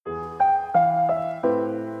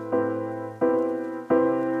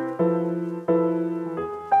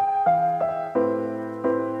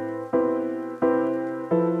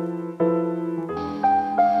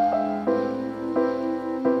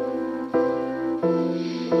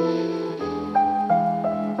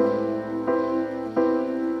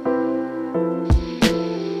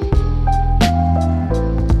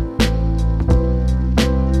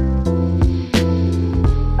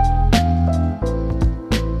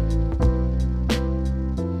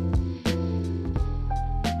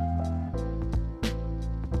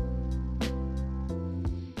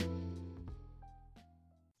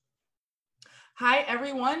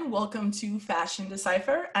everyone. Welcome to Fashion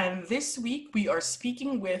Decipher. And this week we are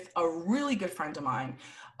speaking with a really good friend of mine,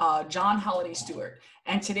 John Holliday Stewart.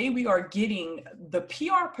 And today we are getting the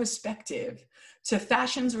PR perspective to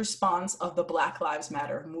fashion's response of the Black Lives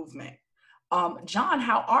Matter movement. John,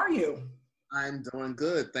 how are you? I'm doing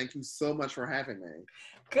good. Thank you so much for having me.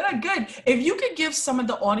 Good, good. If you could give some of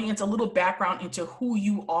the audience a little background into who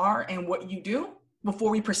you are and what you do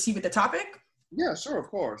before we proceed with the topic. Yeah, sure, of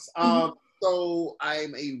course. So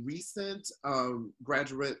I'm a recent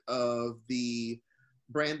graduate of the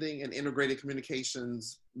Branding and Integrated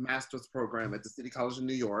Communications Master's Program at the City College of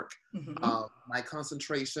New York. My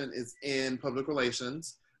concentration is in public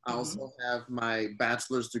relations. I also have my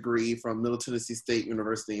bachelor's degree from Middle Tennessee State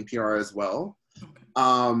University in PR as well.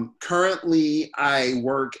 Currently, I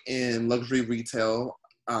work in luxury retail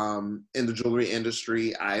in the jewelry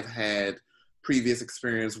industry. I've had previous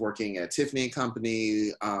experience working at Tiffany &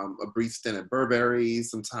 Company, a brief stint at Burberry,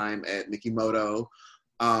 some time at Mikimoto,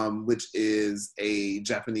 which is a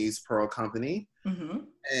Japanese pearl company.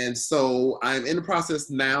 And so I'm in the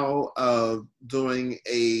process now of doing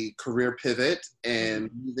a career pivot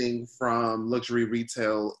and moving from luxury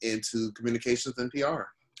retail into communications and PR.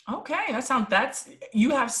 Okay,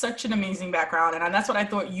 you have such an amazing background, and that's what I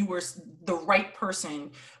thought you were the right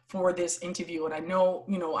person for this interview. And I know,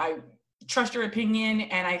 I trust your opinion,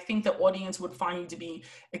 and I think the audience would find you to be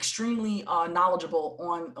extremely knowledgeable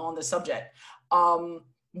on the subject.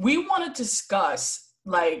 We want to discuss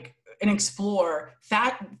and explore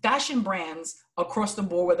fashion brands across the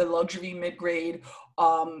board, whether luxury, mid-grade,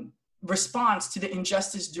 response to the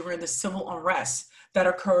injustice during the civil unrest that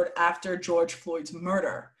occurred after George Floyd's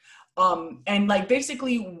murder. And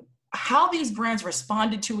basically how these brands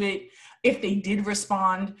responded to it, if they did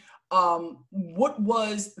respond, what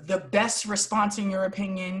was the best response in your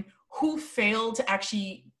opinion? Who failed to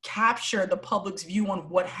actually capture the public's view on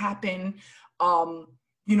what happened?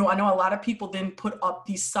 I know a lot of people then put up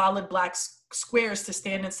these solid black squares to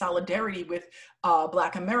stand in solidarity with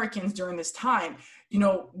Black Americans during this time.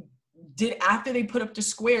 After they put up the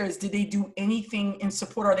squares, did they do anything in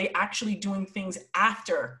support? Are they actually doing things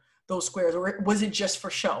after those squares, or was it just for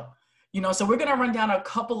show? So we're going to run down a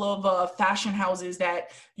couple of fashion houses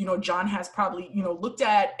that, John has probably, looked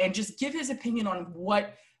at, and just give his opinion on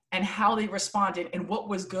what and how they responded and what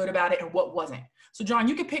was good about it and what wasn't. So John,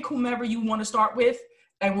 you can pick whomever you want to start with,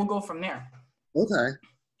 and we'll go from there. Okay.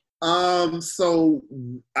 So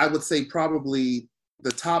I would say probably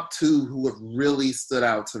the top two who have really stood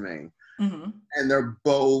out to me, and they're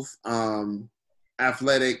both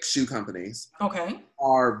athletic shoe companies. Okay.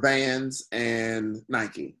 Are Vans and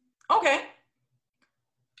Nike. Okay.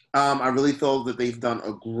 I really feel that they've done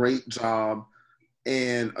a great job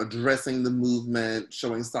in addressing the movement,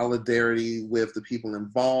 showing solidarity with the people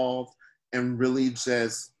involved, and really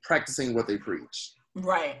just practicing what they preach.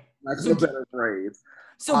 Right. That's a better phrase.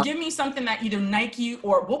 So give me something that either Nike,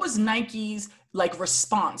 or what was Nike's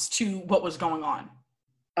response to what was going on?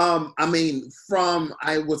 From,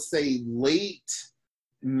 I would say, late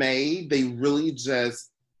May, they really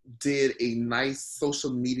just did a nice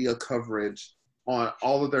social media coverage on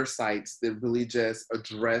all of their sites that really just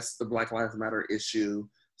addressed the Black Lives Matter issue,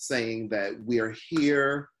 saying that we are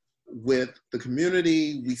here with the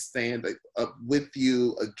community, we stand up with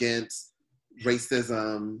you against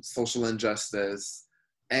racism, social injustice.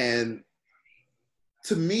 And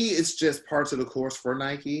to me, it's just parts of the course for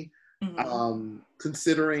Nike.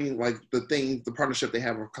 Considering the partnership they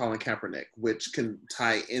have with Colin Kaepernick, which can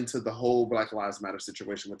tie into the whole Black Lives Matter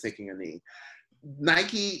situation with taking a knee.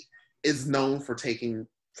 Nike is known for taking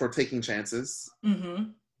chances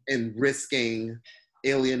and risking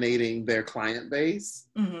alienating their client base,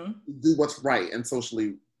 do what's right and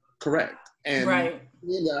socially correct. And I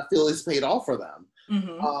feel it's paid off for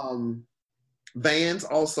them. Vans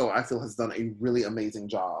also, I feel, has done a really amazing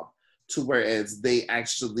job, to whereas they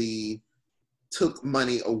actually took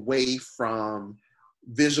money away from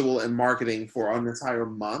visual and marketing for an entire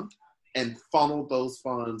month and funneled those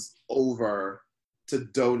funds over to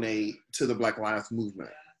donate to the Black Lives Movement.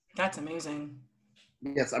 That's amazing.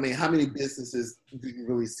 Yes, how many businesses do you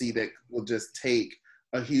really see that will just take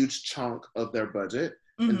a huge chunk of their budget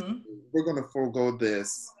and we're going to forego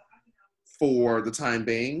this for the time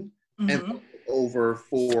being and put it over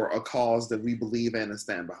for a cause that we believe in and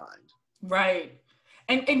stand behind. Right.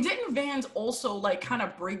 And didn't Vans also kind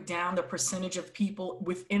of break down the percentage of people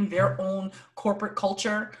within their own corporate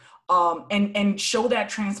culture and show that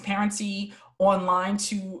transparency online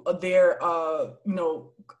to their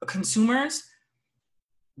consumers?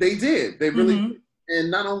 They did. They really,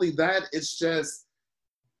 and not only that, it's just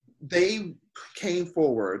they came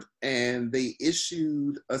forward and they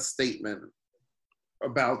issued a statement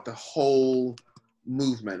about the whole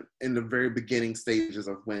movement in the very beginning stages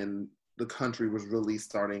of when the country was really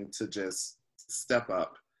starting to just step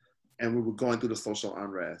up and we were going through the social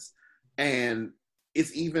unrest. And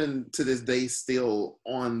it's even to this day still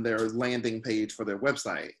on their landing page for their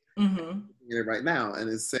website. Right now, and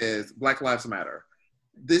it says Black Lives Matter.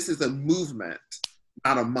 This is a movement,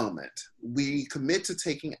 not a moment. We commit to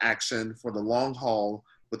taking action for the long haul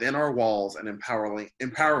within our walls and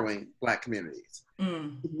empowering Black communities.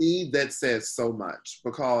 To me, that says so much,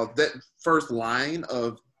 because that first line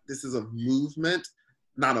of this is a movement,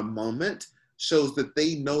 not a moment, shows that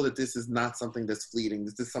they know that this is not something that's fleeting.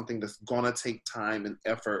 This is something that's gonna take time and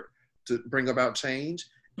effort to bring about change.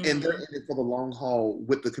 And they're in it for the long haul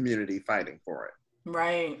with the community fighting for it.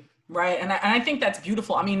 Right. And I think that's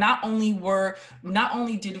beautiful. I mean, not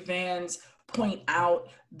only did Vans point out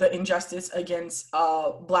the injustice against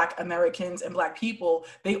Black Americans and Black people,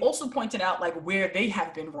 they also pointed out like where they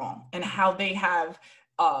have been wrong and how they have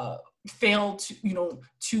failed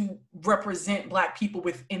to represent Black people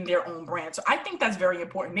within their own brand. So I think that's very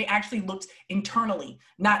important. They actually looked internally,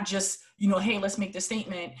 not just, hey, let's make the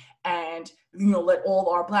statement and, let all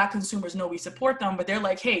our Black consumers know we support them. But they're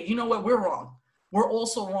like, hey, you know what? We're wrong. We're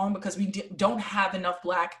also wrong because we don't have enough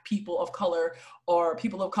Black people of color or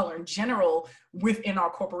people of color in general within our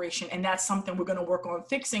corporation. And that's something we're going to work on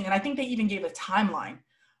fixing. And I think they even gave a timeline.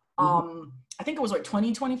 I think it was like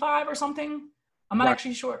 2025 or something. I'm not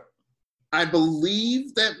actually sure. I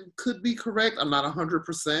believe that could be correct. I'm not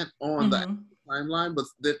 100% on the timeline, but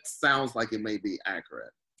that sounds like it may be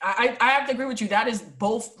accurate. I have to agree with you. That is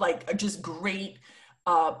both like just great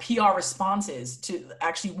PR responses to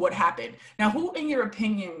actually what happened. Now, who, in your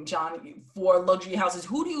opinion, John, for luxury houses,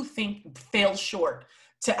 who do you think failed short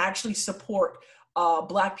to actually support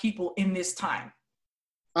Black people in this time?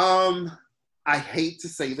 I hate to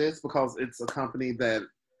say this because it's a company that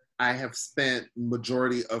I have spent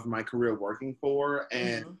majority of my career working for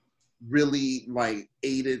and really like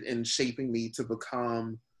aided in shaping me to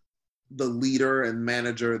become the leader and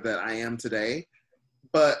manager that I am today.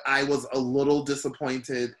 But I was a little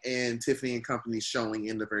disappointed in Tiffany & Company showing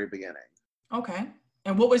in the very beginning. Okay.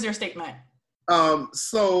 And what was their statement?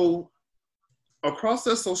 So across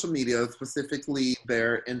their social media, specifically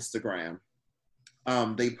their Instagram,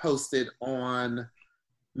 they posted on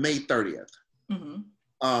May 30th.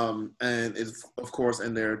 And it's, of course,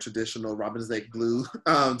 in their traditional Robin Zake blue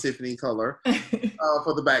Tiffany color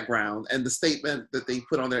for the background. And the statement that they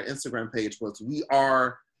put on their Instagram page was, "We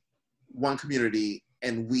are one community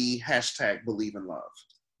and we #believe in love."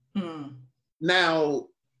 Now,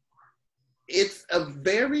 it's a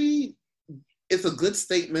good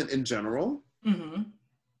statement in general,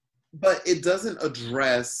 but it doesn't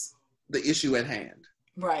address the issue at hand.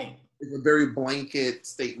 Right. It's a very blanket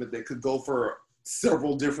statement that could go for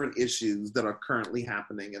several different issues that are currently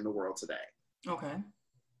happening in the world today. Okay.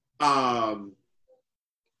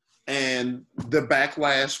 And the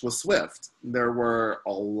backlash was swift. There were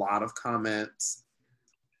a lot of comments,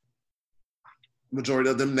 majority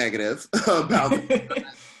of them negative, about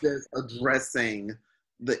just addressing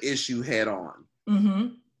the issue head on.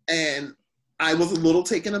 And I was a little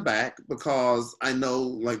taken aback because I know,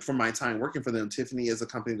 like, from my time working for them, Tiffany is a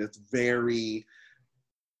company that's very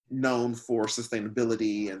known for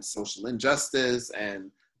sustainability and social injustice.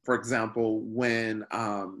 And for example, when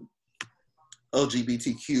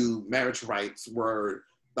LGBTQ marriage rights were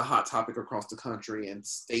the hot topic across the country and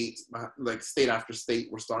state after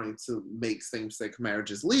state were starting to make same-sex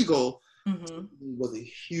marriages legal, he was a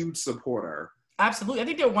huge supporter. Absolutely. I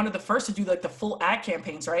think they were one of the first to do like the full ad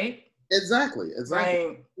campaigns, right? Exactly.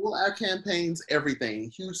 Right. Full ad campaigns, everything.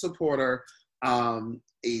 Huge supporter. A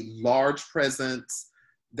large presence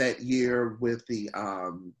that year with the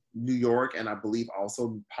New York and I believe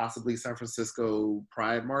also possibly San Francisco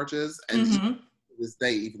Pride marches. And even to this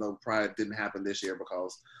day, even though Pride didn't happen this year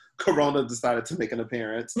because Corona decided to make an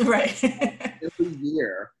appearance. Right. Every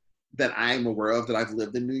year that I'm aware of that I've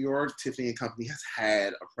lived in New York, Tiffany & Company has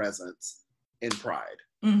had a presence in Pride.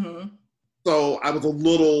 So I was a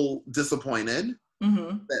little disappointed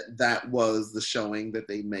that was the showing that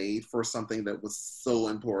they made for something that was so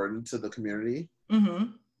important to the community.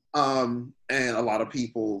 And a lot of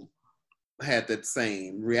people had that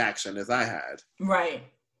same reaction as I had. Right.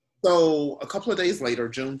 So a couple of days later,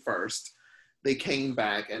 June 1st, they came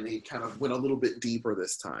back and they kind of went a little bit deeper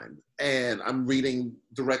this time. And I'm reading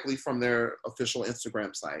directly from their official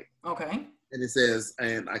Instagram site. Okay. And it says,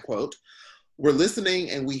 and I quote, "We're listening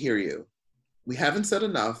and we hear you. We haven't said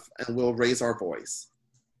enough and we'll raise our voice.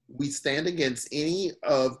 We stand against any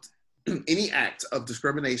of any act of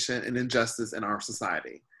discrimination and injustice in our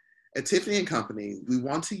society. At Tiffany & Company, we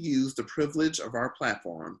want to use the privilege of our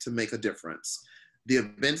platform to make a difference. The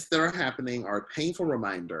events that are happening are a painful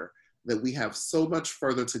reminder that we have so much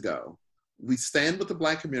further to go. We stand with the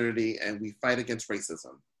Black community and we fight against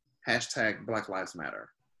racism. Hashtag Black Lives Matter.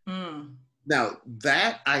 Mm. Now,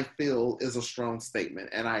 that I feel is a strong statement,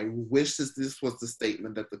 and I wish this was the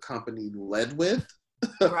statement that the company led with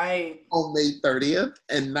Right. on May 30th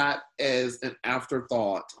and not as an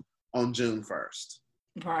afterthought on June 1st.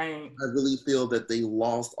 Right. I really feel that they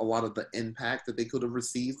lost a lot of the impact that they could have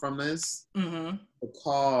received from this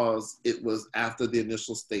because it was after the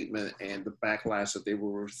initial statement and the backlash that they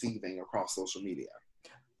were receiving across social media.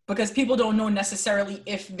 Because people don't know necessarily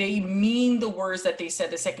if they mean the words that they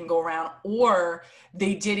said the second go around, or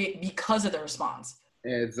they did it because of the response.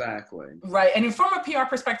 Exactly. Right. And from a PR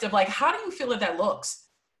perspective, like, how do you feel that looks?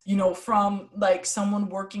 You know, from like someone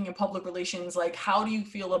working in public relations, like, how do you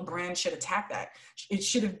feel a brand should attack that? It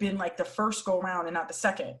should have been like the first go around and not the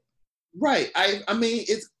second. Right. I mean,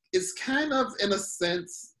 it's kind of, in a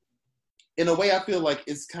sense, in a way, I feel like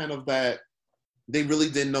it's kind of that they really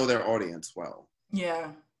didn't know their audience well.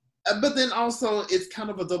 Yeah. But then also, it's kind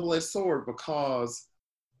of a double-edged sword because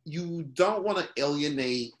you don't want to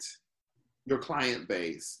alienate your client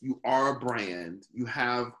base. You are a brand. You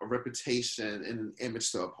have a reputation and an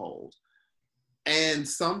image to uphold. And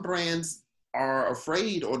some brands are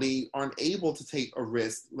afraid or they aren't able to take a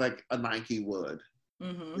risk like a Nike would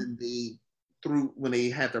when they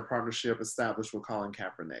had their partnership established with Colin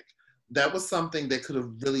Kaepernick. That was something that could have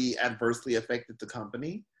really adversely affected the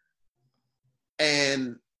company.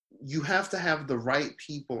 And you have to have the right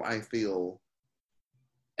people, I feel,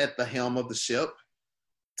 at the helm of the ship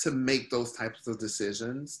to make those types of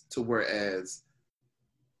decisions, to whereas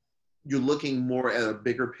you're looking more at a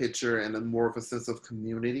bigger picture and a more of a sense of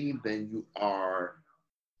community than you are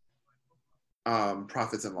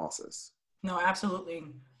profits and losses. No, absolutely.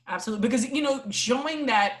 Absolutely. Because, you know, showing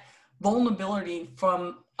that vulnerability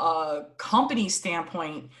from a company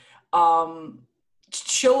standpoint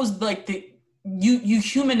shows like you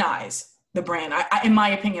humanize the brand. I, in my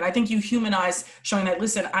opinion, I think you humanize, showing that,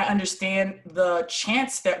 listen, I understand the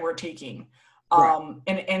chance that we're taking, right,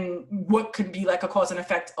 and what could be like a cause and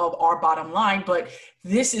effect of our bottom line, but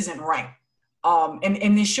this isn't right.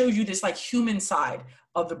 And this shows you this like human side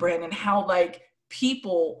of the brand and how like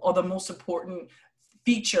people are the most important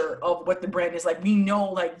feature of what the brand is. Like, we know,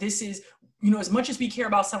 like, this is, you know, as much as we care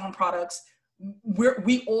about selling products,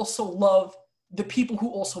 we also love the people who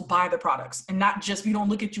also buy the products, and not just, we don't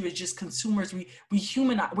look at you as just consumers. We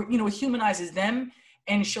humanize, you know, it humanizes them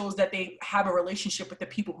and shows that they have a relationship with the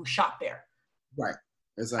people who shop there. Right.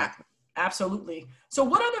 Exactly. Absolutely. So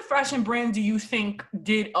what other fashion brand do you think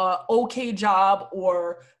did a okay job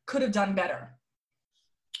or could have done better?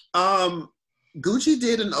 Gucci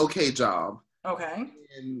did an okay job. Okay.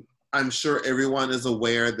 And I'm sure everyone is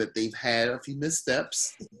aware that they've had a few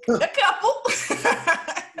missteps. A couple.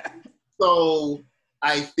 So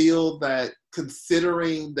I feel that,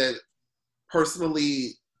 considering that, personally,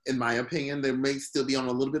 in my opinion, they may still be on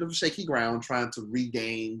a little bit of shaky ground trying to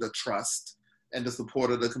regain the trust and the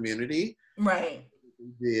support of the community. Right.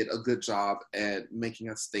 They did a good job at making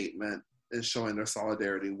a statement and showing their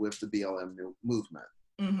solidarity with the BLM movement.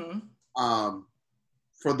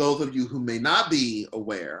 For those of you who may not be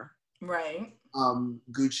aware, right,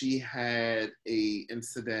 Gucci had a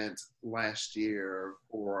incident last year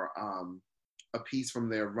for a piece from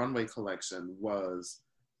their runway collection was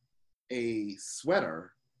a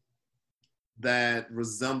sweater that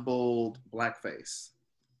resembled blackface.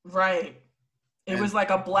 Right. It was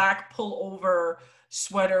like a black pullover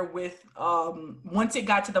sweater with, once it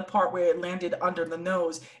got to the part where it landed under the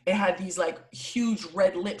nose, it had these like huge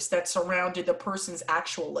red lips that surrounded the person's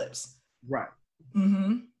actual lips. Right.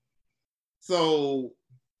 So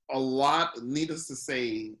a lot, needless to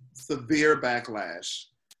say, severe backlash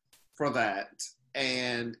for that.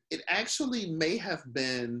 And it actually may have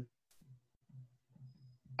been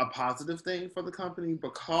a positive thing for the company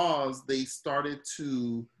because they started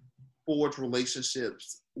to forge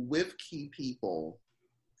relationships with key people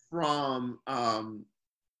from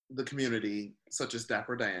the community, such as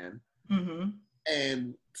Dapper Dan,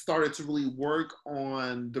 and started to really work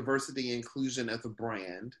on diversity and inclusion as a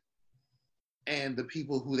brand and the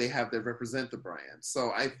people who they have that represent the brand.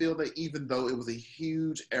 So I feel that even though it was a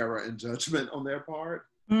huge error in judgment on their part,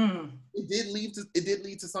 it did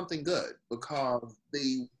lead to something good because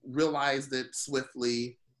they realized it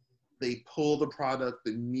swiftly. They pulled the product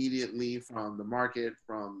immediately from the market,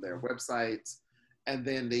 from their websites, and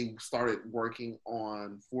then they started working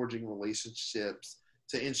on forging relationships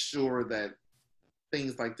to ensure that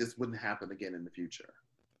things like this wouldn't happen again in the future.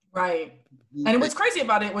 Right. And what's crazy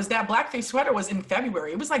about it was that blackface sweater was in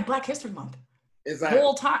February. It was like Black History Month. Exactly. The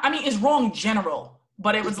whole time. I mean, it's wrong general,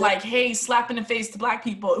 but it was like, hey, slap in the face to Black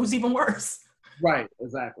people. It was even worse. Right.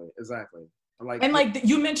 Exactly. Like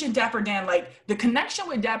you mentioned Dapper Dan, like the connection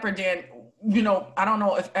with Dapper Dan, you know, I don't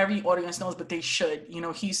know if every audience knows, but they should. You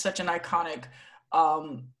know, he's such an iconic,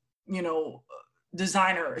 you know,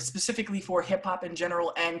 designer, specifically for hip hop in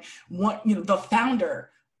general, and the founder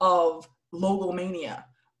of Logomania.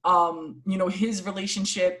 You know, his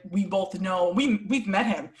relationship, we both know, we've met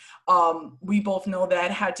him. We both know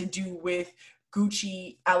that had to do with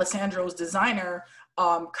Gucci, Alessandro's designer,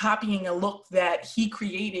 copying a look that he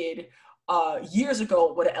created years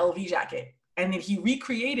ago with an LV jacket. And then he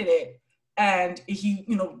recreated it, and he,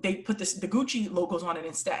 you know, they put the Gucci logos on it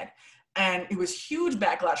instead. And it was huge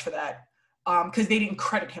backlash for that, because they didn't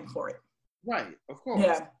credit him for it. Right, of course.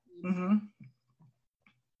 Yeah. Mm-hmm.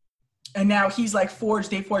 And now he's like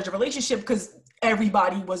they forged a relationship because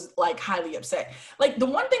everybody was like highly upset. Like the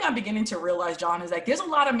one thing I'm beginning to realize, John, is like there's a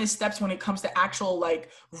lot of missteps when it comes to actual like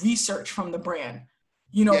research from the brand.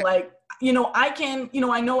 You know, like, you know,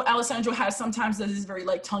 I know Alessandro has sometimes this very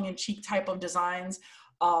like tongue-in-cheek type of designs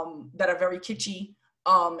that are very kitschy.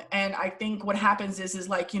 And I think what happens is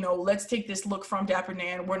like, you know, let's take this look from Dapper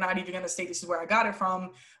Dan. We're not even going to say this is where I got it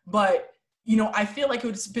from, but you know, I feel like it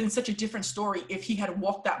would have been such a different story if he had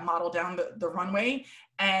walked that model down the runway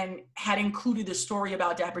and had included the story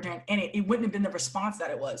about Dapper Dan in it. It wouldn't have been the response that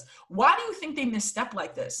it was. Why do you think they misstep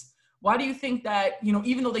like this? Why do you think that, you know,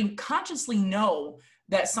 even though they consciously know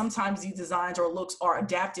that sometimes these designs or looks are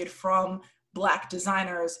adapted from Black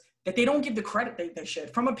designers, that they don't give the credit they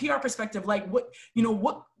should? From a PR perspective, like what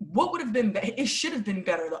would have been, it should have been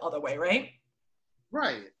better the other way, right?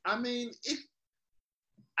 Right. I mean,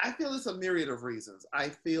 I feel it's a myriad of reasons. I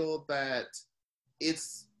feel that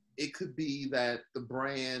it could be that the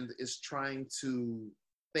brand is trying to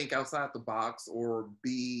think outside the box or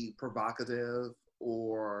be provocative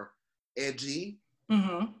or edgy.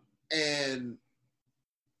 Mm-hmm. And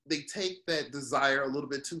they take that desire a little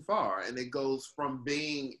bit too far, and it goes from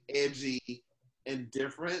being edgy and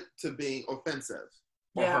different to being offensive.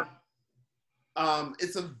 Yeah.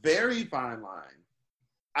 It's a very fine line.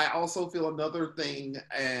 I also feel another thing,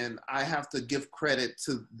 and I have to give credit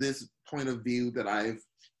to this point of view that I've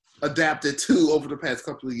adapted to over the past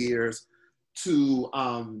couple of years to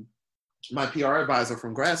my PR advisor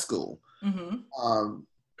from grad school,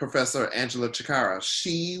 Professor Angela Chikara.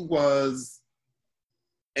 She was,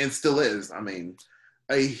 and still is, I mean,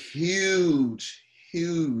 a huge,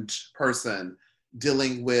 huge person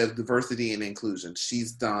dealing with diversity and inclusion.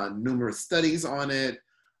 She's done numerous studies on it.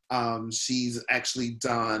 She's actually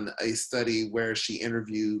done a study where she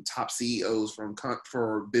interviewed top CEOs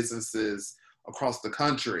for businesses across the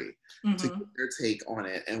country to get their take on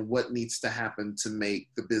it and what needs to happen to make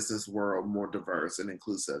the business world more diverse and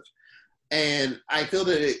inclusive. And I feel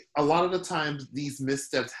that a lot of the times these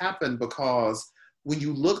missteps happen because when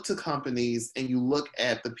you look to companies and you look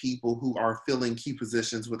at the people who are filling key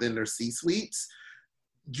positions within their C-suites,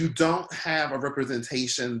 you don't have a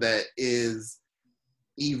representation that is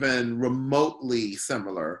even remotely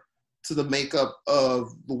similar to the makeup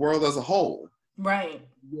of the world as a whole. Right.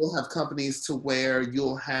 You'll have companies to where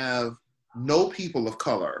you'll have no people of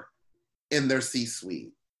color in their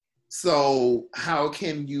C-suite. So how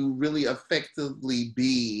can you really effectively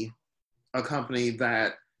be a company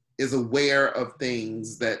that is aware of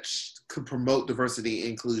things that could promote diversity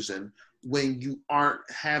and inclusion when you aren't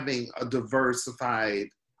having a diversified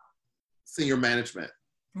senior management?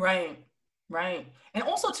 Right. Right. And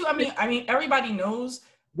also too, I mean, everybody knows,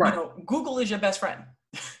 right, you know, Google is your best friend.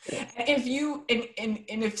 If you, and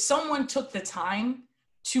if someone took the time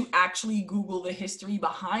to actually Google the history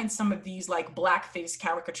behind some of these like blackface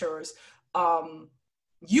caricatures,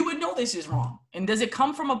 you would know this is wrong. And does it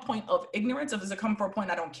come from a point of ignorance, or does it come from a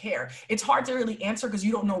point I don't care? It's hard to really answer because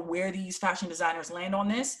you don't know where these fashion designers land on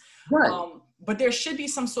this. Right. But there should be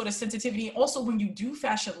some sort of sensitivity. Also, when you do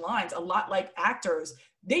fashion lines, a lot like actors,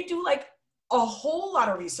 they do like a whole lot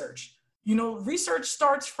of research. You know, research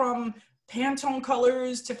starts from Pantone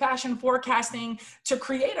colors to fashion forecasting. To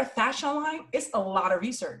create a fashion line, it's a lot of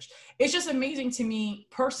research. It's just amazing to me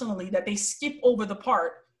personally that they skip over the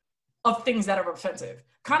part of things that are offensive.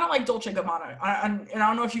 Kind of like Dolce & Gabbana. And I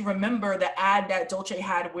don't know if you remember the ad that Dolce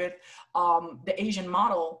had with the Asian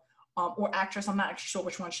model or actress, I'm not actually sure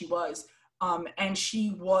which one she was. And she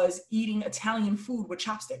was eating Italian food with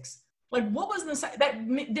chopsticks. Like, what was that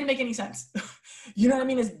didn't make any sense. You know what I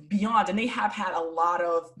mean? It's beyond, and they have had a lot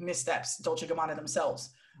of missteps, Dolce & Gabbana themselves.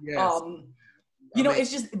 Yes. You know,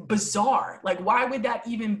 it's just bizarre. Like, why would that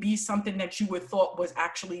even be something that you would thought was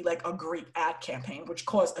actually like a great ad campaign, which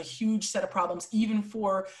caused a huge set of problems, even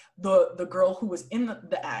for the girl who was in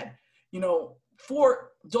the ad, you know,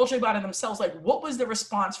 for Dolce & Gabbana themselves. Like, what was the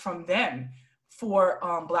response from them for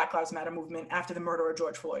Black Lives Matter movement after the murder of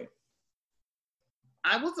George Floyd?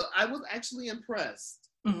 I was actually impressed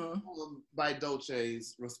by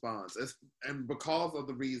Dolce's response, and because of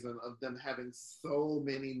the reason of them having so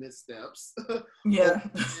many missteps yeah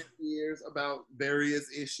over years about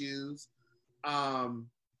various issues.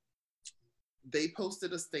 They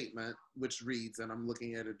posted a statement which reads, and I'm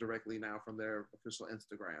looking at it directly now from their official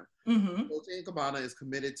Instagram. Dolce & Gabbana is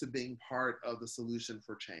committed to being part of the solution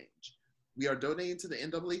for change. We are donating to the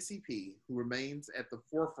NAACP, who remains at the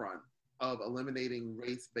forefront of eliminating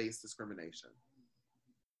race-based discrimination.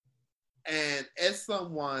 And as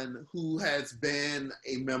someone who has been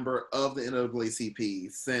a member of the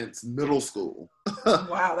NAACP since middle school.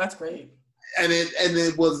 Wow, that's great. And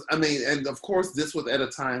it was, I mean, and of course this was at a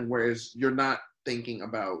time where you're not thinking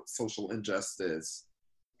about social injustice.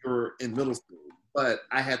 You're in middle school. But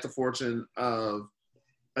I had the fortune of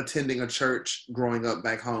attending a church growing up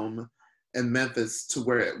back home in Memphis, to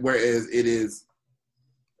whereas it is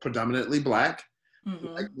predominantly Black,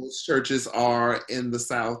 like most churches are in the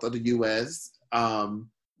South of the U.S.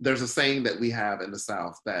 There's a saying that we have in the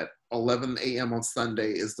South that 11 a.m. on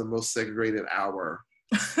Sunday is the most segregated hour.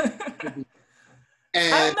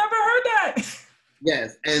 And I've never heard that.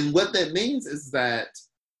 Yes, and what that means is that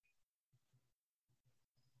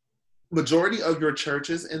majority of your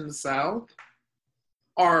churches in the South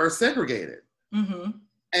are segregated.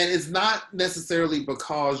 And it's not necessarily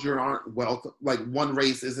because you aren't welcome, like one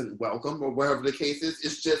race isn't welcome or whatever the case is.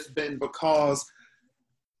 It's just been because,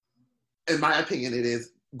 in my opinion, it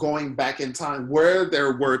is going back in time where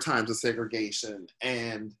there were times of segregation.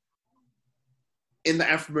 And in the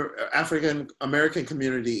African American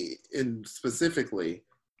community specifically,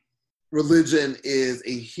 religion is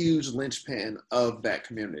a huge linchpin of that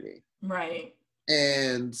community. Right.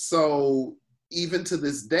 And so even to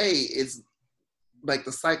this day, it's like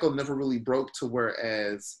the cycle never really broke to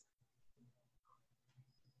whereas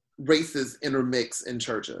races intermix in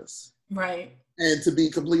churches. Right. And to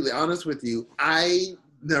be completely honest with you, I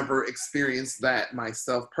never experienced that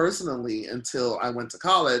myself personally until I went to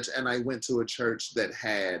college and I went to a church that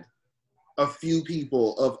had a few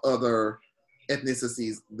people of other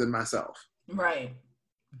ethnicities than myself. Right.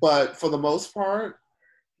 But for the most part,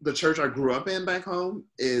 the church I grew up in back home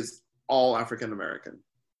is all African American.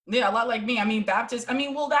 Yeah, a lot like me. I mean, Baptist, I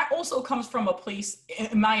mean, well, that also comes from a place,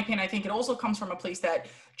 in my opinion, I think it also comes from a place that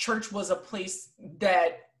church was a place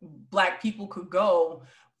that Black people could go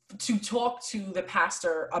to talk to the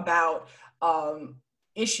pastor about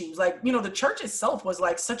issues. Like, you know, the church itself was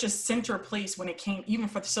like such a center place when it came, even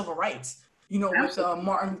for the civil rights, you know, with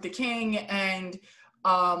Martin Luther King and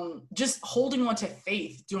just holding on to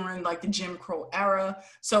faith during like the Jim Crow era.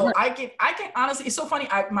 So right. I can honestly, it's so funny.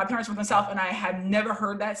 My parents were from the South and I had never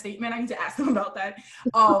heard that statement. I need to ask them about that.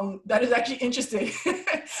 That is actually interesting.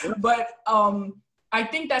 But I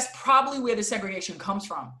think that's probably where the segregation comes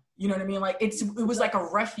from. You know what I mean? Like it was like a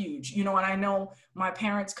refuge, you know, and I know my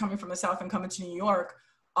parents coming from the South and coming to New York,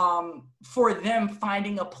 for them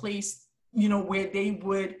finding a place, you know, where they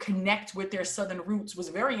would connect with their Southern roots was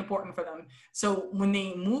very important for them. So when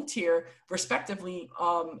they moved here, respectively,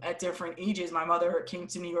 at different ages, my mother came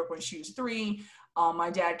to New York when she was 3.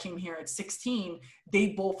 My dad came here at 16. They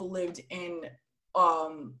both lived in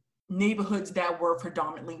neighborhoods that were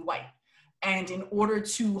predominantly white. And in order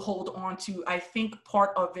to hold on to, I think, part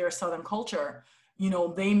of their Southern culture, you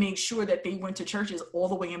know, they made sure that they went to churches all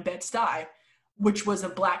the way in Bed-Stuy, which was a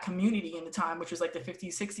Black community in the time, which was like the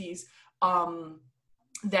 50s, 60s,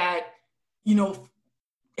 that, you know,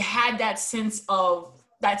 had that sense of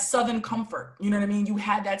that Southern comfort. You know what I mean? You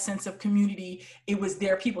had that sense of community. It was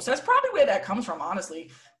their people. So that's probably where that comes from, honestly.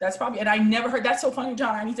 That's probably, and I never heard, that's so funny,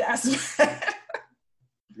 John. I need to ask you that.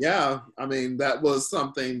 Yeah, I mean, that was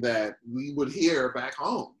something that we would hear back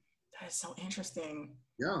home. That is so interesting.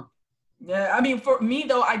 Yeah. Yeah, I mean, for me,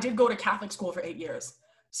 though, I did go to Catholic school for 8 years.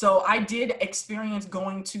 So I did experience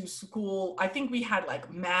going to school. I think we had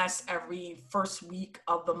like mass every first week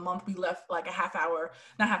of the month. We left like a half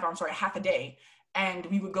a day. And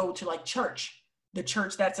we would go to like church, the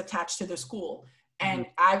church that's attached to the school. And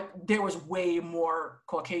there was way more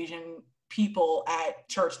Caucasian people at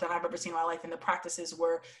church than I've ever seen in my life. And the practices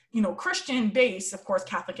were, you know, Christian based, of course,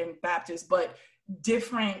 Catholic and Baptist, but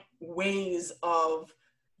different ways of,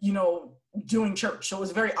 you know, doing church. So it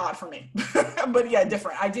was very odd for me, but yeah,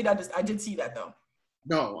 different. I did see that though.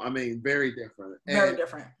 No, I mean, very different. Very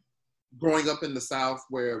different. growing up in the South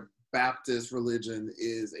where Baptist religion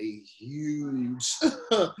is a huge,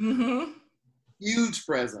 Mm-hmm. huge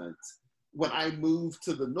presence. When I moved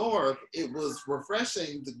to the North, it was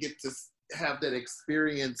refreshing to get to have that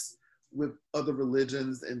experience with other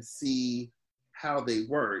religions and see how they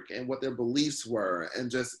work and what their beliefs were, and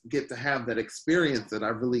just get to have that experience that I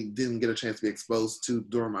really didn't get a chance to be exposed to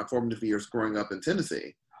during my formative years growing up in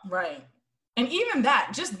Tennessee. Right. And even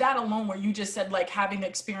that, just that alone, where you just said like having the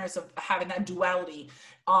experience of having that duality,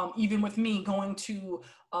 even with me going to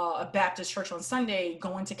a Baptist church on Sunday,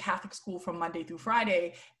 going to Catholic school from Monday through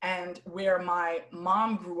Friday, and where my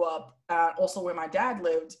mom grew up, also where my dad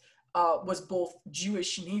lived, was both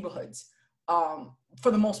Jewish neighborhoods,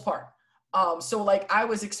 for the most part. So like I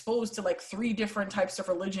was exposed to like three different types of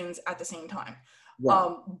religions at the same time.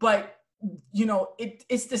 Wow. But you know,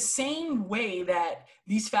 it's the same way that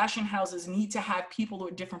these fashion houses need to have people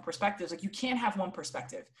with different perspectives. Like you can't have one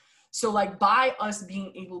perspective. So like by us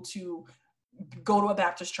being able to go to a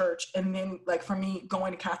Baptist church, and then like for me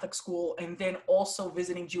going to Catholic school and then also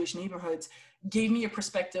visiting Jewish neighborhoods, gave me a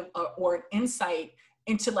perspective or an insight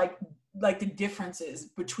into like the differences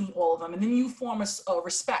between all of them. And then you form a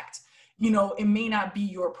respect. You know, it may not be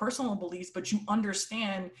your personal beliefs, but you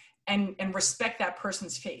understand and respect that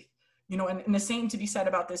person's faith. You know, and the same to be said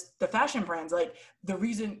about the fashion brands. Like the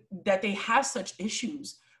reason that they have such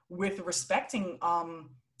issues with respecting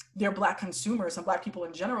their Black consumers and Black people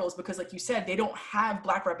in general is because, like you said, they don't have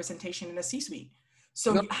Black representation in the C-suite.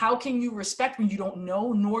 So No, how can you respect when you don't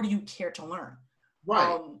know, nor do you care to learn?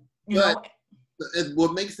 right. You But know,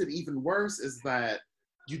 what makes it even worse is that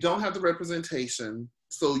you don't have the representation,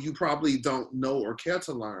 so you probably don't know or care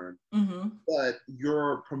to learn, mm-hmm. but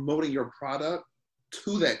you're promoting your product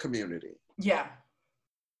to that community. Yeah,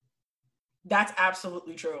 that's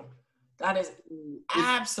absolutely true. That is It's,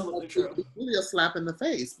 absolutely true. it's really a slap in the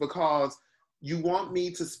face, because you want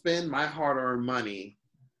me to spend my hard-earned money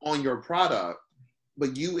on your product,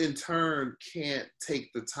 but you in turn can't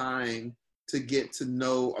take the time to get to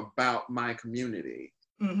know about my community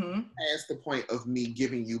Mm-hmm. as the point of me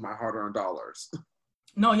giving you my hard-earned dollars.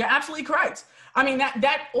 No, you're absolutely correct. I mean,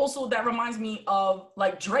 that reminds me of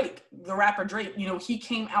like Drake, the rapper Drake. You know, he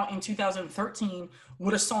came out in 2013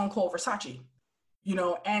 with a song called Versace. You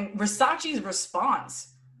know, and Versace's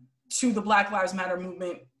response to the Black Lives Matter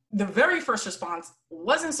movement, the very first response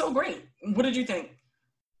wasn't so great. What did you think?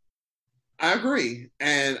 I agree.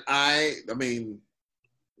 And I mean,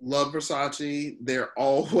 love Versace. They're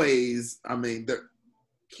always, I mean, they're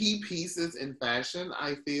key pieces in fashion,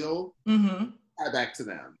 I feel, Mm-hmm. tie back to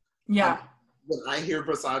them. Yeah. When I hear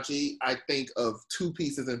Versace, I think of two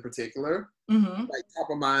pieces in particular, Mm-hmm. like top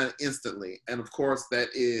of mind instantly. And of course, that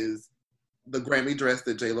is the Grammy dress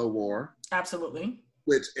that J-Lo wore, Absolutely.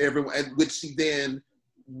 which she then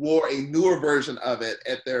wore a newer version of it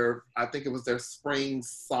at their, I think it was their spring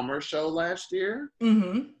summer show last year.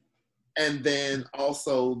 Mm-hmm. And then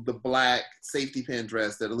also the black safety pin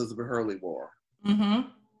dress that Elizabeth Hurley wore. Mm-hmm.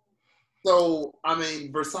 So, I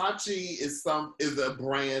mean, Versace is a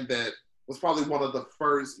brand that was probably one of the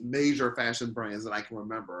first major fashion brands that I can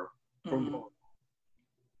remember from. Mm-hmm.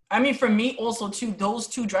 I mean, for me also too, those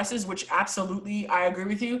two dresses, which absolutely I agree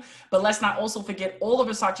with you, but let's not also forget all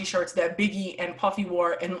the Versace shirts that Biggie and Puffy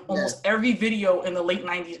wore in almost every video in the late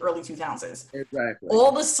 90s, early 2000s. Exactly.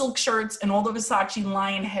 All the silk shirts and all the Versace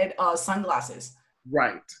lion head sunglasses.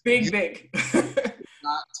 Right. Big.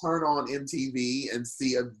 Not turn on MTV and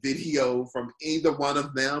see a video from either one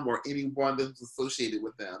of them or anyone that's associated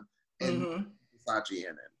with them and Mm-hmm. Versace in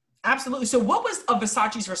it. Absolutely. So what was a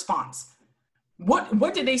Versace's response?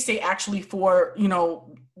 What did they say actually for, you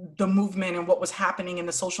know, the movement and what was happening in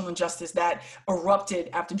the social injustice that erupted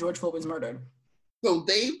after George Floyd was murdered? So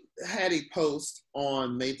they had a post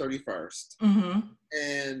on May 31st, Mm-hmm.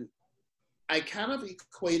 and I kind of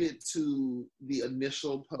equated to the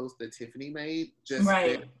initial post that Tiffany made, just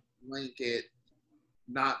Right. blanket,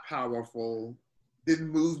 not powerful, didn't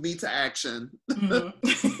move me to action.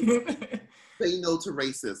 Mm-hmm. Say no to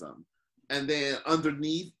racism. And then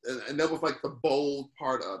underneath, and that was like the bold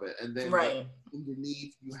part of it. And then Right.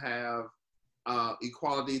 underneath, you have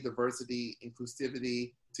equality, diversity,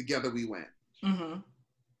 inclusivity. Together we win. Mm-hmm.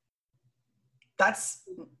 That's.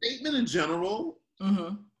 Statement in general,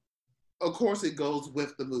 Mm-hmm. of course, it goes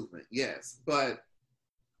with the movement, yes. But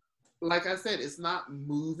like I said, it's not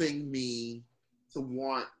moving me to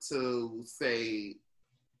want to say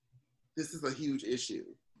this is a huge issue.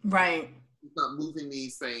 Right. It's not moving me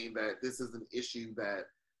saying that this is an issue that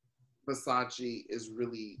Versace is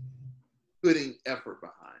really putting effort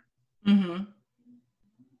behind.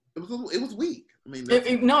 Mm-hmm. it was weak. I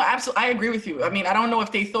mean, No, absolutely. I agree with you. I mean, I don't know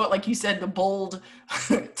if they thought, like you said, the bold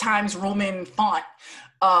Times Roman font,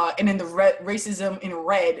 and then the racism in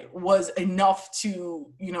red was enough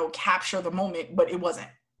to, capture the moment, but it wasn't.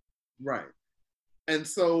 right. And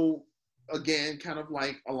so, again, kind of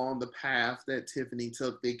like along the path that Tiffany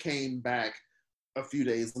took, they came back a few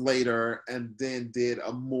days later and then did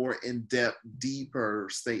a more in-depth, deeper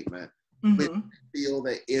statement. But I feel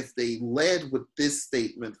that if they led with this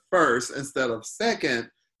statement first instead of second,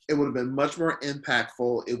 it would have been much more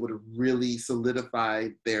impactful. It would have really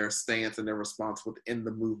solidified their stance and their response within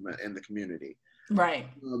the movement and the community. Right.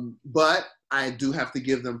 But I do have to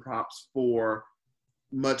give them props for,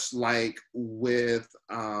 much like with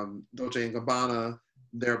Dolce & Gabbana,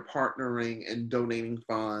 they're partnering and donating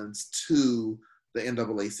funds to the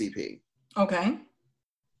NAACP. Okay.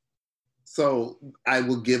 So I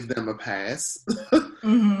will give them a pass for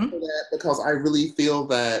that, because I really feel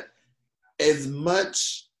that as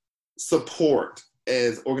much support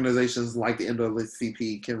as organizations like the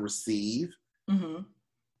NAACP can receive,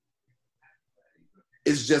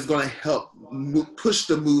 it's just going to help push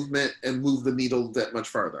the movement and move the needle that much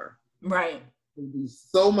further. Right. They do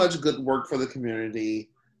so much good work for the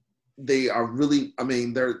community. They are really, I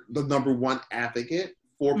mean, they're the number one advocate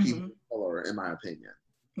for people of color, in my opinion.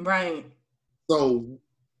 Right. So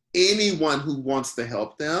anyone who wants to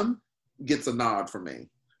help them gets a nod from me.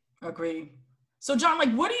 Agreed. So John,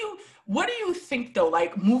 like, what do you think though,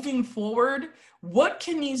 like moving forward, what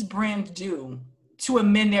can these brands do to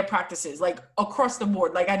amend their practices, like across the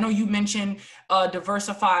board? Like, I know you mentioned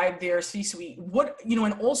diversify their C-suite. What,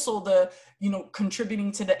 and also the,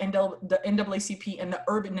 contributing to the NAACP and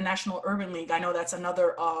the National Urban League. I know that's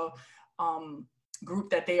another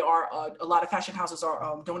group that they are, a lot of fashion houses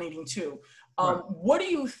are donating to. Right. What do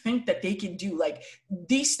you think that they can do? Like,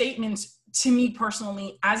 these statements, to me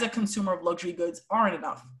personally, as a consumer of luxury goods, aren't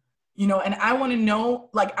enough, and I want to know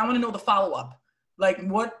the follow-up. Like,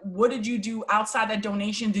 what did you do outside that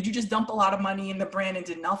donation? Did you just dump a lot of money in the brand and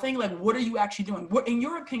did nothing? Like, what are you actually doing? What, in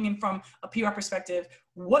your opinion, from a PR perspective,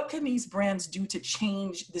 what can these brands do to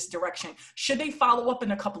change this direction? Should they follow up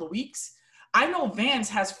in a couple of weeks? I know Vans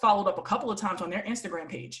has followed up a couple of times on their Instagram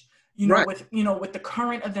page, right. with the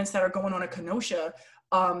current events that are going on at Kenosha.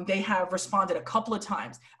 They have responded a couple of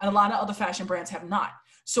times, and a lot of other fashion brands have not.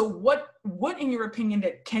 So what in your opinion,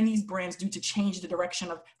 that can these brands do to change the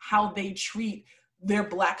direction of how they treat their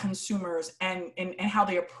Black consumers and how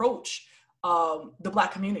they approach the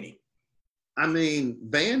Black community? I mean,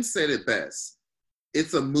 Vans said it best.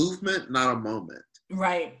 It's a movement, not a moment.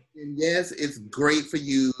 Right. And yes, it's great for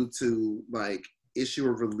you to like issue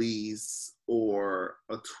a release or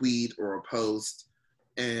a tweet or a post,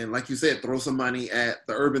 and like you said, throw some money at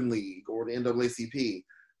the Urban League or the NAACP.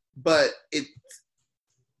 But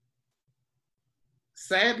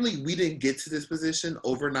sadly, we didn't get to this position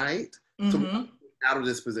overnight. So we're out of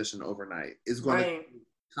this position overnight. It's going to take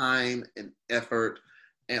time and effort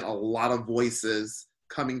and a lot of voices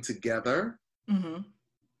coming together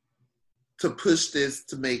to push this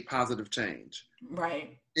to make positive change.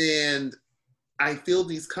 Right. And I feel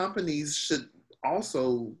these companies should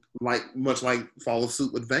also, much like follow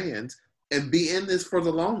suit with Vans, and be in this for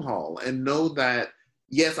the long haul and know that,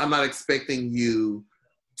 yes, I'm not expecting you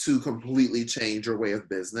to completely change your way of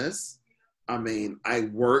business. I mean, I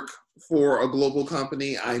work for a global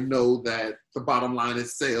company. I know that the bottom line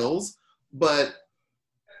is sales, but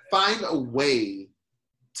find a way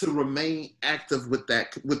to remain active with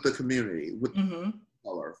the community, with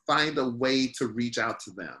color. Find a way to reach out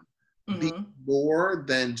to them. Be more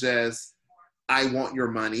than just, I want your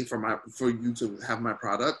money for you to have my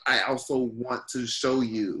product. I also want to show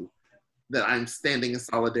you that I'm standing in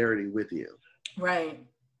solidarity with you. Right.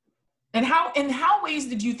 And how ways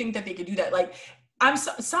did you think that they could do that? Like,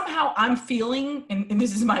 somehow I'm feeling, and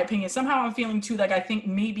this is my opinion, somehow I'm feeling too, like, I think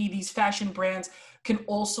maybe these fashion brands can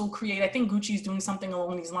also create, I think Gucci is doing something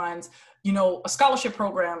along these lines, a scholarship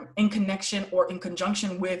program in connection or in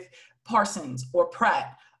conjunction with Parsons or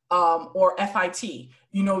Pratt, or FIT,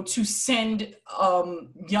 to send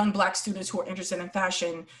young Black students who are interested in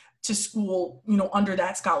fashion to school, under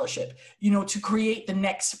that scholarship, to create the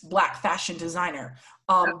next Black fashion designer.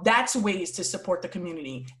 That's ways to support the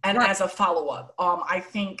community. And as a follow-up, I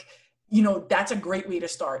think, that's a great way to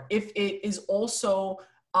start. If it is also,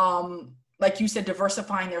 like you said,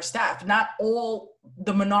 diversifying their staff, not all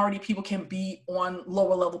the minority people can be on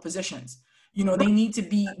lower level positions. They need to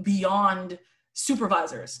be beyond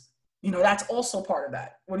supervisors. That's also part of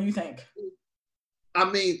that. What do you think? I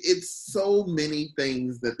mean, it's so many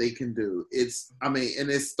things that they can do. And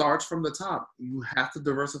it starts from the top. You have to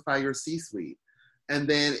diversify your C-suite. And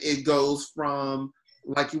then it goes from,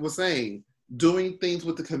 like you were saying, doing things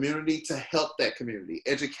with the community to help that community.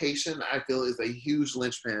 Education, I feel, is a huge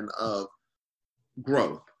linchpin of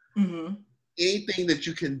growth. Mm-hmm. Anything that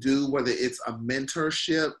you can do, whether it's a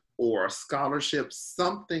mentorship or a scholarship,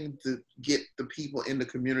 something to get the people in the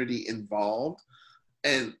community involved.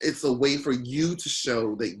 And it's a way for you to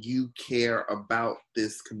show that you care about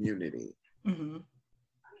this community. Mm-hmm.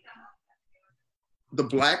 The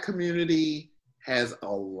Black community has a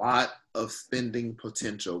lot of spending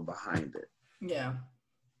potential behind it. Yeah.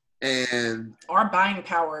 And our buying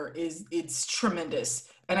power it's tremendous.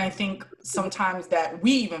 And I think sometimes that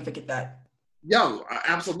we even forget that. Yeah,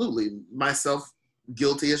 absolutely. Myself,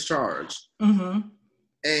 guilty as charged. Mm-hmm.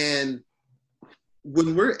 And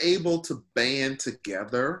when we're able to band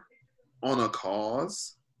together on a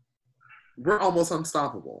cause, we're almost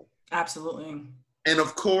unstoppable. Absolutely. And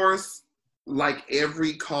of course, like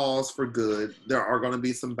every cause for good, there are going to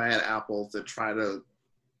be some bad apples that try to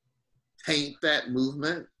taint that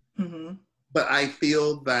movement. Mm-hmm. But I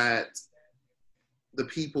feel that the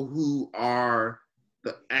people who are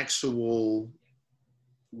the actual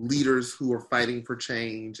leaders who are fighting for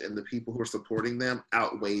change and the people who are supporting them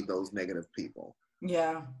outweigh those negative people.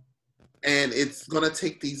 Yeah. And it's going to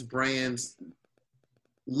take these brands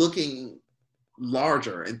looking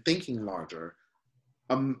larger and thinking larger.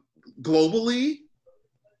 Globally,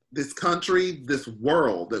 this country, this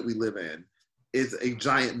world that we live in is a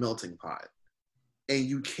giant melting pot. And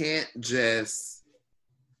you can't just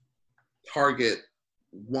target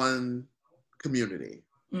one community.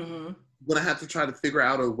 Mm-hmm. You're going to have to try to figure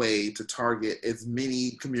out a way to target as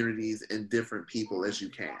many communities and different people as you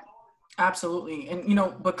can. Absolutely. And, you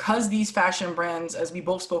know, because these fashion brands, as we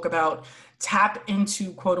both spoke about, tap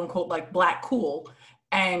into quote unquote like Black cool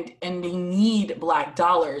and they need Black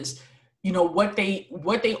dollars, you know, what they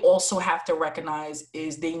also have to recognize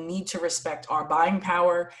is they need to respect our buying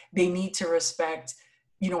power. They need to respect,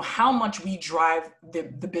 you know, how much we drive the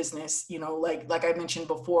business, you know, like I mentioned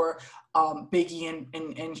before, Biggie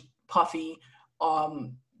and Puffy,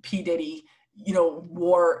 P. Diddy, you know,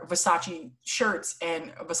 wore Versace shirts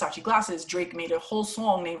and Versace glasses. Drake made a whole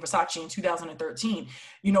song named Versace in 2013.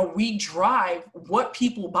 You know, we drive what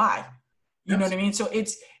people buy. You know what I mean? So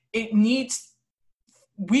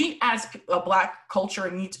we as a Black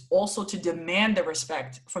culture needs also to demand the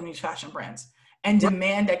respect from these fashion brands and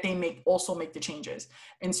demand that they make the changes.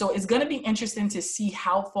 And so it's going to be interesting to see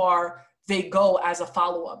how far they go as a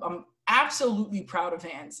follow-up. I'm absolutely proud of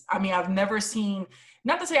Vans. I mean, I've never seen,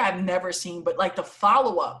 not to say I've never seen, but like the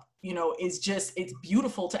follow-up, you know, is just, it's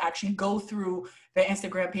beautiful to actually go through the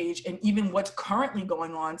Instagram page and even what's currently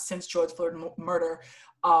going on since George Floyd murder.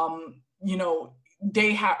 You know,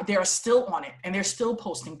 they are still on it and they're still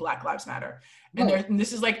posting Black Lives Matter. And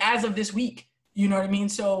this is like as of this week, you know what I mean?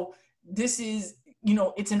 So this is, you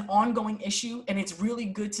know, it's an ongoing issue and it's really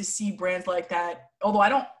good to see brands like that. Although I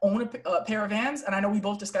don't own a pair of Vans, and I know we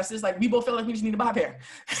both discussed this, like we both feel like we just need to buy a pair,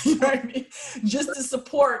 you know what I mean? Just to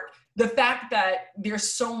support the fact that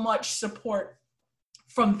there's so much support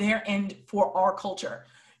from their end for our culture,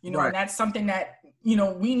 you know, and that's something that, you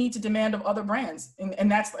know, we need to demand of other brands,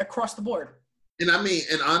 and that's across the board. And I mean,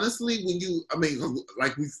 and honestly,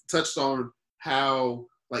 like we've touched on how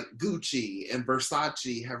like Gucci and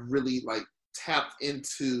Versace have really like tapped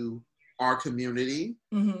into our community,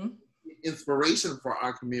 inspiration for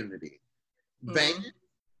our community. Vans,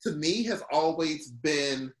 to me, has always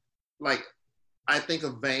been like, I think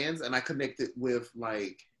of Vans and I connect it with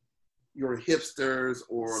like your hipsters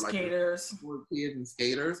or skaters, like kids and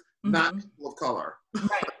skaters, not people of color.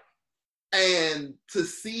 Right. And to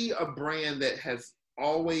see a brand that has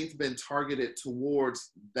always been targeted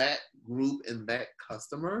towards that group and that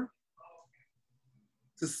customer,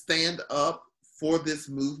 to stand up for this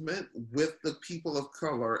movement with the people of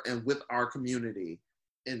color and with our community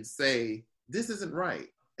and say, this isn't right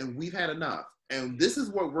and we've had enough. And this is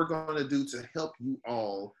what we're going to do to help you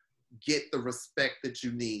all get the respect that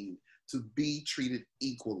you need to be treated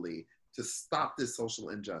equally, to stop this social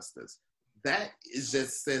injustice. That is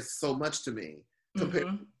just says so much to me compared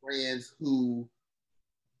to brands who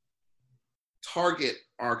target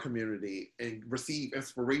our community and receive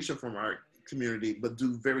inspiration from our community, but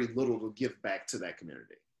do very little to give back to that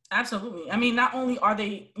community. Absolutely. I mean, not only are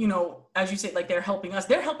they, you know, as you say, like they're helping us,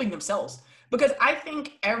 they're helping themselves. Because I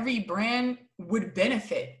think every brand would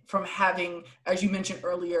benefit from having, as you mentioned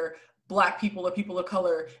earlier, Black people or people of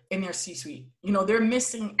color in their C-suite. You know, they're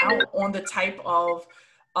missing out on the type of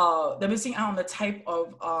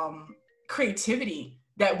creativity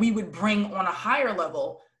that we would bring on a higher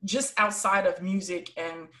level, just outside of music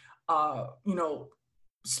and, you know,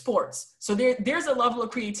 sports. So there's a level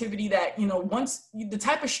of creativity that, you know, once the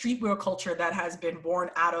type of streetwear culture that has been born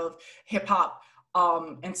out of hip hop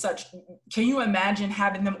and such, can you imagine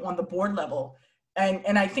having them on the board level?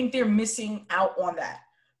 And I think they're missing out on that.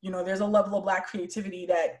 You know, there's a level of Black creativity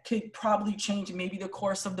that could probably change maybe the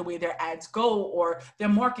course of the way their ads go or their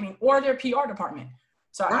marketing or their PR department.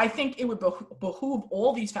 So I think it would behoove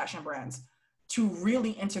all these fashion brands to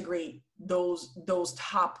really integrate those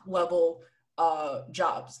top level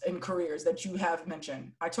jobs and careers that you have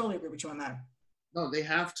mentioned. I totally agree with you on that. No, they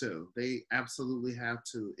have to. They absolutely have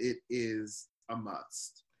to. It is a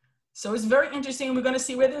must. So it's very interesting. We're going to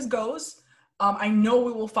see where this goes. I know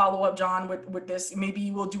we will follow up, John, with this.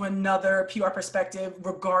 Maybe we'll do another PR perspective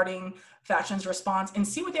regarding fashion's response and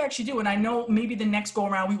see what they actually do. And I know maybe the next go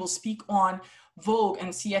around we will speak on Vogue and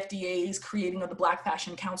CFDA's creating of the Black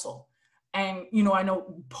Fashion Council. And, you know, I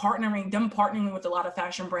know partnering with a lot of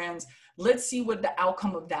fashion brands. Let's see what the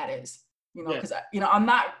outcome of that is, you know, because, you know, I'm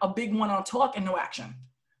not a big one on talk and no action.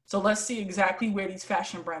 So let's see exactly where these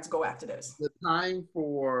fashion brands go after this. The time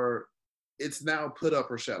for it's now put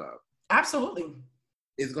up or shut up. Absolutely.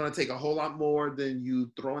 It's going to take a whole lot more than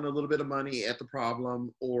you throwing a little bit of money at the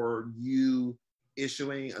problem or you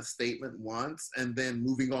issuing a statement once and then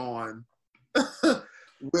moving on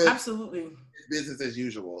with absolutely business as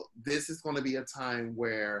usual. This is going to be a time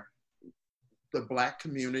where the Black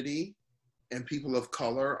community and people of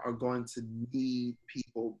color are going to need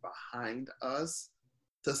people behind us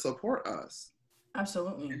to support us.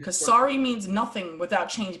 Absolutely. Because sorry means nothing without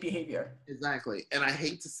change behavior. Exactly. And I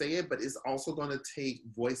hate to say it, but it's also going to take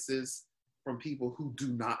voices from people who do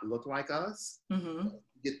not look like us to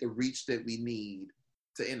get the reach that we need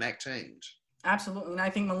to enact change. Absolutely. And I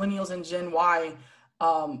think millennials and Gen Y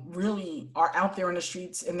really are out there in the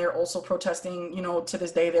streets, and they're also protesting, you know, to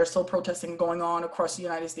this day, they're still protesting going on across the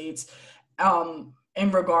United States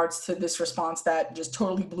in regards to this response that just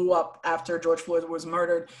totally blew up after George Floyd was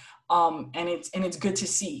murdered. And it's good to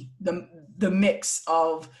see the mix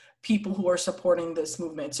of people who are supporting this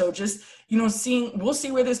movement. So just, you know, we'll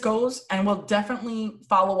see where this goes, and we'll definitely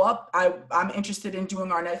follow up. I'm interested in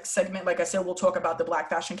doing our next segment. Like I said, we'll talk about the Black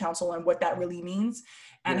Fashion Council and what that really means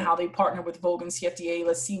and how they partner with Vogue and CFDA.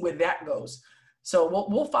 Let's see where that goes. So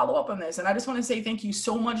we'll follow up on this. And I just want to say thank you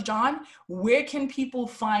so much, John. Where can people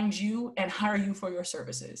find you and hire you for your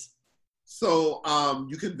services? So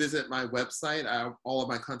you can visit my website. All of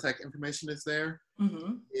my contact information is there.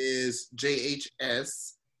 Is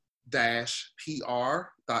jhs-pr.com.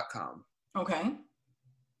 Okay.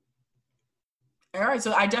 All right.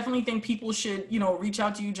 So I definitely think people should, you know, reach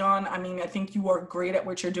out to you, John. I mean, I think you are great at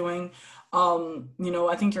what you're doing. You know,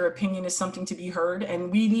 I think your opinion is something to be heard, and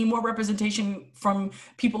we need more representation from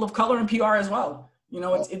people of color in PR as well. You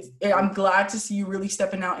know, I'm glad to see you really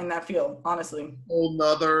stepping out in that field, honestly. Whole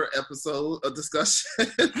nother episode of discussion.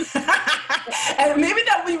 And maybe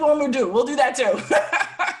that we'll do that too.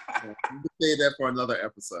 We can say that for another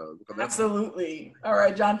episode. Absolutely. All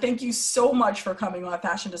right, John, thank you so much for coming on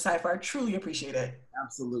Fashion Decipher. I truly appreciate it.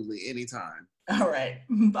 Absolutely. Anytime. All right.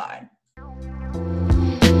 Bye.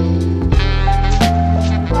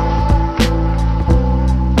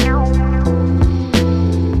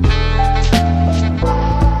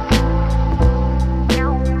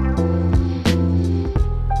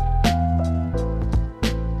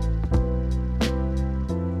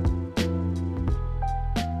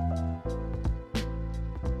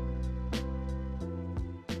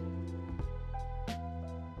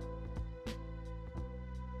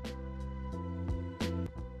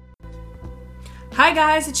 Hi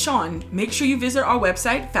guys, it's Sean. Make sure you visit our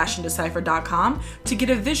website, fashiondecipher.com, to get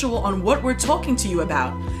a visual on what we're talking to you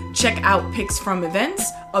about. Check out pics from events,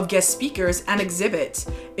 of guest speakers, and exhibits.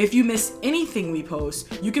 If you miss anything we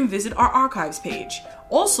post, you can visit our archives page.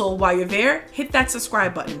 Also, while you're there, hit that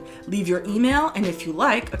subscribe button, leave your email, and if you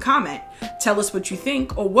like, a comment. Tell us what you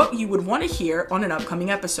think or what you would want to hear on an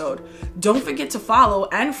upcoming episode. Don't forget to follow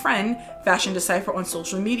and friend Fashion Decipher on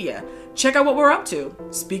social media. Check out what we're up to.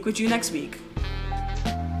 Speak with you next week.